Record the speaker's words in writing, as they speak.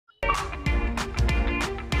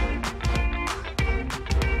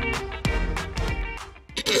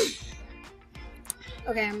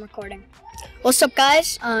Okay, I'm recording. What's up,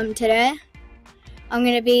 guys? Today I'm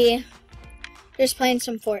gonna be just playing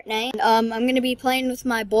some Fortnite. I'm gonna be playing with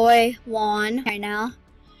my boy Juan right now.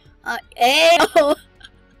 Hey! All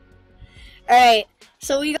right,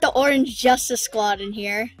 so we got the Orange Justice Squad in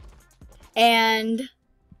here, and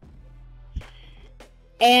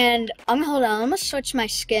hold on. I'm gonna switch my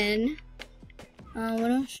skin.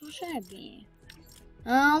 What should I be?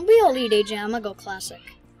 I'll be Elite Agent. I'm gonna go Classic.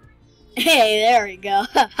 Hey, there we go.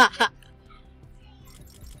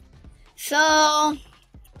 So,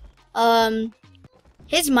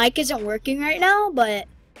 his mic isn't working right now, but,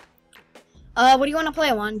 what do you want to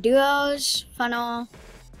play? One duos, final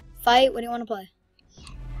fight? What do you want to play?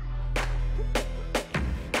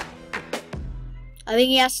 I think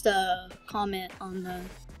he has to comment on the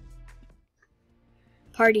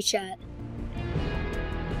party chat.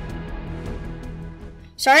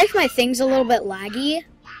 Sorry if my thing's a little bit laggy,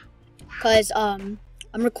 because, I'm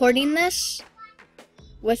recording this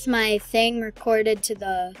with my thing recorded to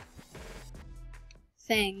the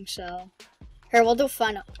thing, so. Here, we'll do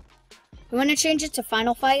final. You want to change it to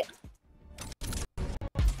final fight?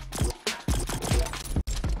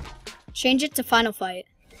 Change it to final fight.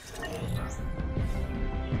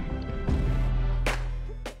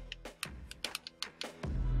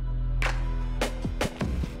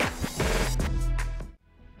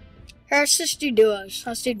 Here, let's just do duos.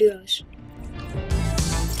 Let's do duos.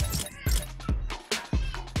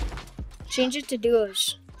 Change it to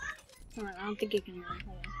duos. Hold on, I don't think you can hear it.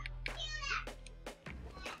 Hold on.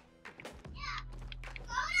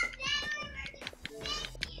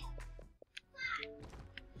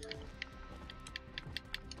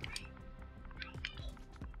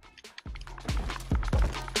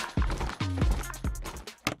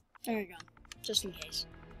 There we go. Just in case.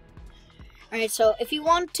 Alright, so if you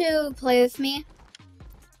want to play with me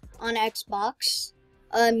on Xbox,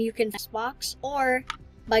 you can Xbox, or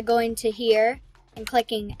by going to here and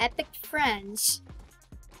clicking Epic Friends,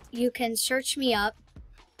 you can search me up.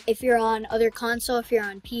 If you're on other console, if you're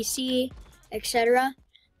on PC, etc.,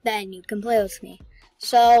 then you can play with me.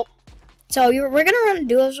 So we're gonna run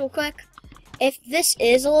duos real quick. If this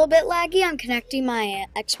is a little bit laggy, I'm connecting my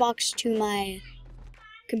Xbox to my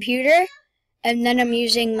computer, and then I'm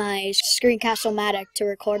using my Screencast-O-Matic to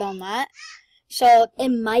record on that. So it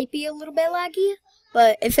might be a little bit laggy,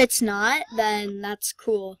 but if it's not, then that's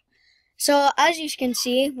cool. So as you can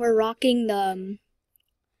see, we're rocking the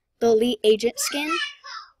Elite Agent skin,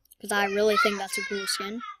 because I really think that's a cool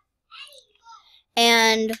skin.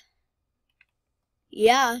 And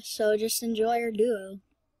yeah, so just enjoy your duo.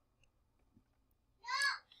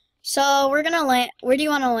 So we're gonna land. Where do you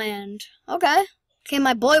want to land? Okay. Okay,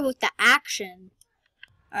 my boy with the action.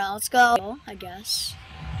 Alright, let's go, I guess.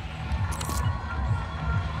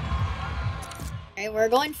 Alright, we're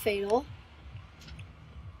going fatal.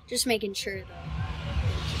 Just making sure, though.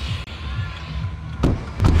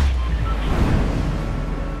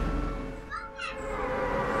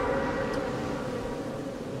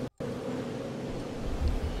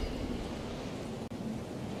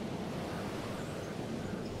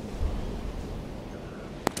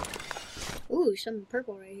 Ooh, something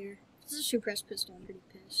purple right here. This is a suppressed pistol. I'm pretty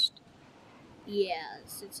pissed. Yeah, I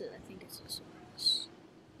think it's a suppress.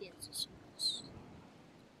 Yeah, it's a suppress.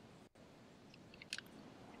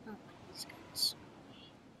 Oh, these guys.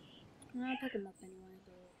 I'll pick them up anyway,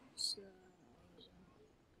 but it's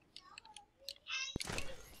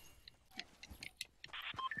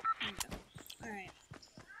Alright.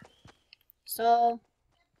 So,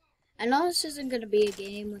 I know this isn't going to be a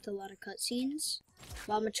game with a lot of cutscenes,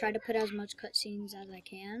 but I'm going to try to put as much cutscenes as I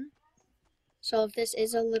can. So if this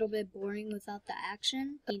is a little bit boring without the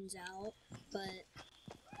action, scenes out, but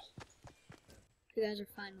if you guys are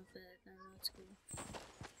fine with it, then that's cool.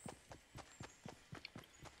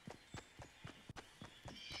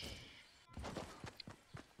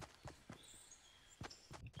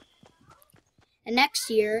 And next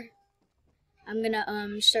year, I'm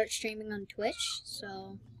gonna start streaming on Twitch,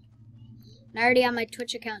 so I already have my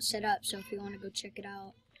Twitch account set up, so if you want to go check it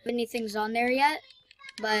out. I don't have anything's on there yet,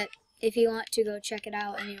 but if you want to go check it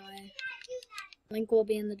out anyway, link will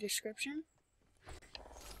be in the description.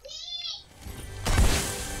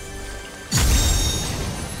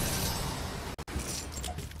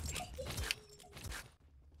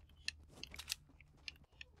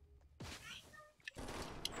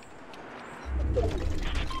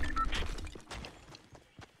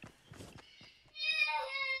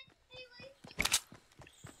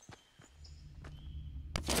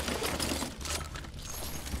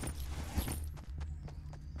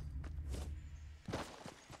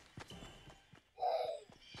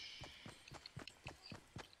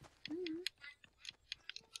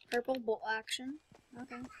 Purple bolt action.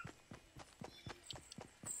 Okay.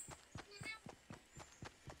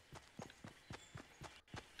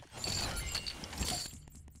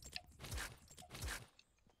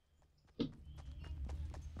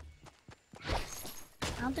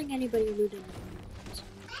 I don't think anybody looted me.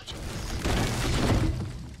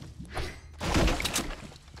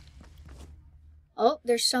 Oh,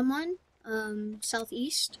 there's someone,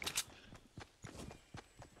 southeast.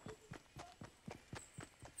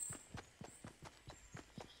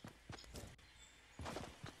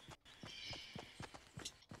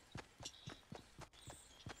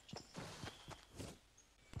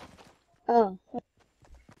 Oh.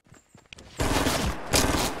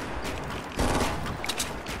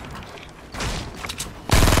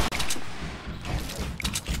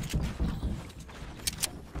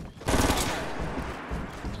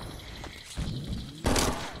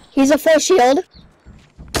 He's a full shield.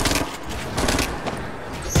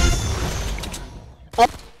 Oh.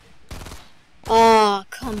 Oh,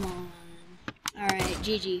 come on. Alright,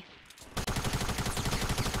 GG.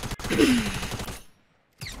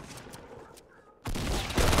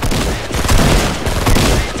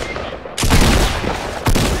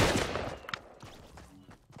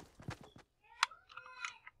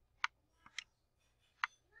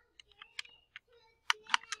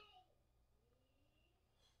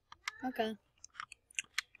 Okay.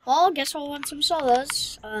 Well, guess I'll want some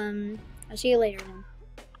solos. I'll see you later then.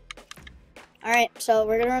 Alright, so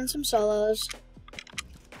we're gonna run some solos.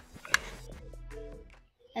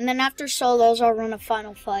 And then after solos, I'll run a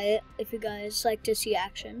final fight if you guys like to see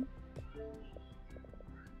action.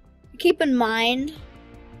 Keep in mind,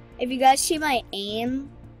 if you guys see my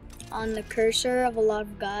aim on the cursor of a lot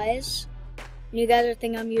of guys, and you guys are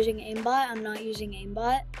thinking I'm using aimbot, I'm not using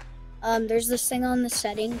aimbot. There's this thing on the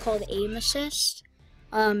setting called aim assist.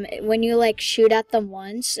 When you like shoot at them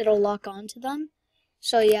once, it'll lock onto them.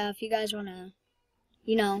 So yeah, if you guys wanna,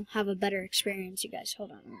 you know, have a better experience, you guys, hold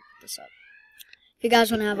on, let me put this up. If you guys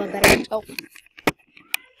wanna have a better, if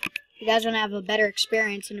you guys wanna have a better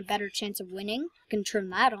experience and a better chance of winning, you can turn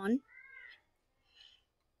that on.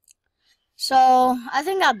 So I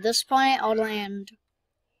think at this point I'll land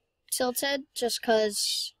tilted, just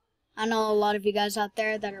cause I know a lot of you guys out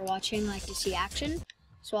there that are watching like to see action.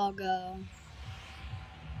 So I'll go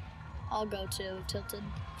to tilted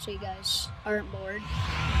so you guys aren't bored.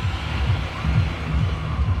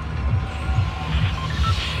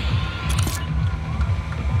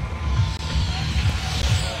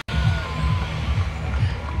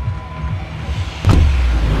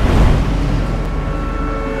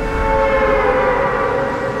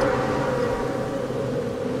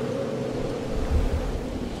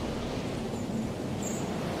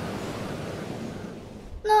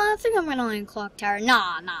 I think I'm gonna land clock tower.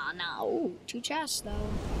 Nah. Ooh, 2 chests though.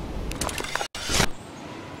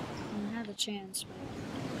 I have a chance, but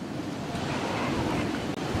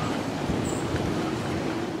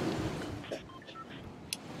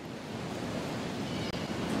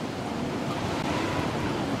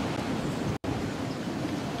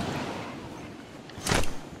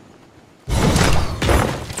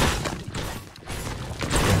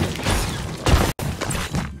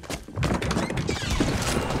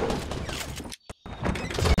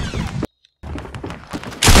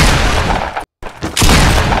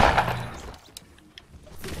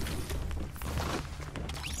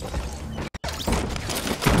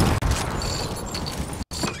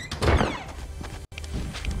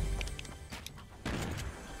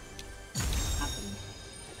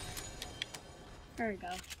there we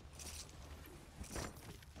go.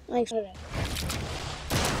 Thanks for that.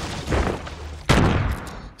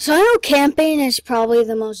 So I know camping is probably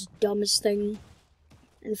the most dumbest thing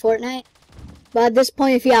in Fortnite. But at this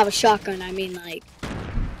point, if you have a shotgun, I mean, like,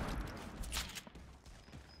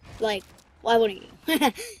 why wouldn't you?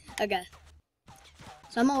 Okay.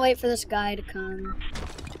 So I'm gonna wait for this guy to come.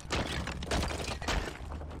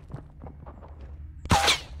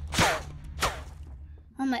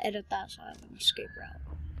 I'm gonna edit that so I have an escape route.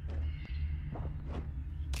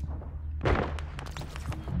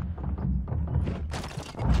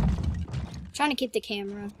 I'm trying to keep the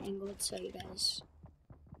camera angled so you guys.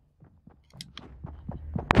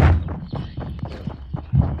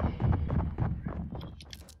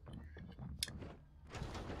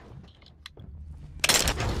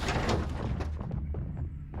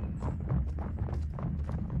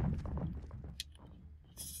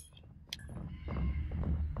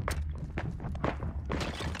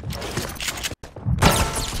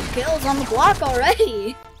 Kills on the block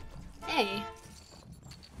already. Hey,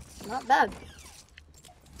 not bad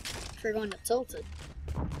if you're going to tilted.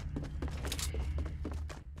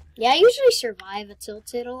 Yeah, I usually survive a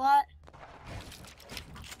tilted a lot.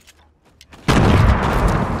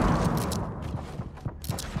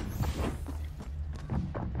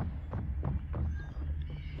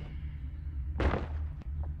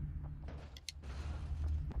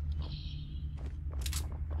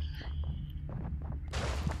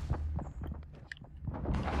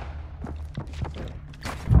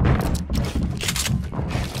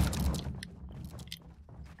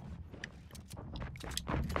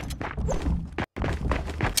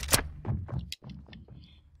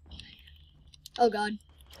 Oh god.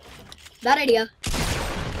 Bad idea.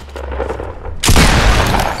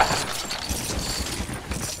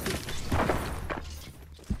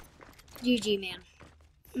 GG, man.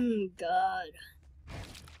 God.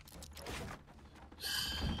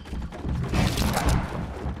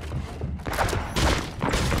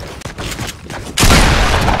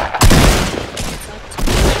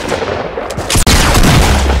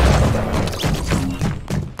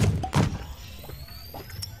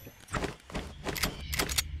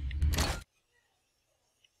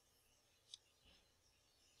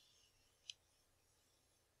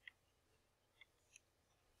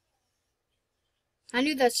 I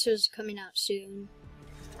knew that was coming out soon.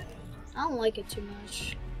 I don't like it too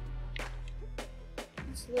much.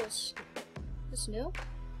 What's this? This new?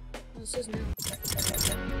 Oh, this is new.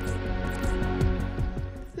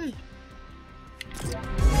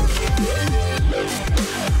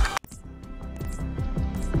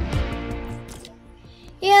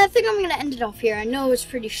 Yeah, I think I'm gonna end it off here. I know it's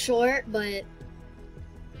pretty short, but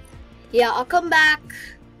yeah, I'll come back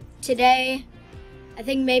today. I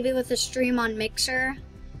think maybe with a stream on Mixer.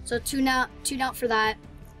 So tune out for that.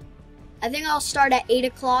 I think I'll start at 8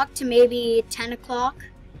 o'clock to maybe 10 o'clock.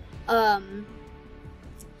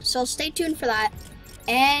 So stay tuned for that.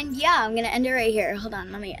 And yeah, I'm gonna end it right here. Hold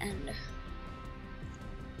on, let me end.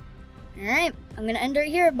 Alright, I'm gonna end right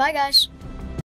here. Bye guys.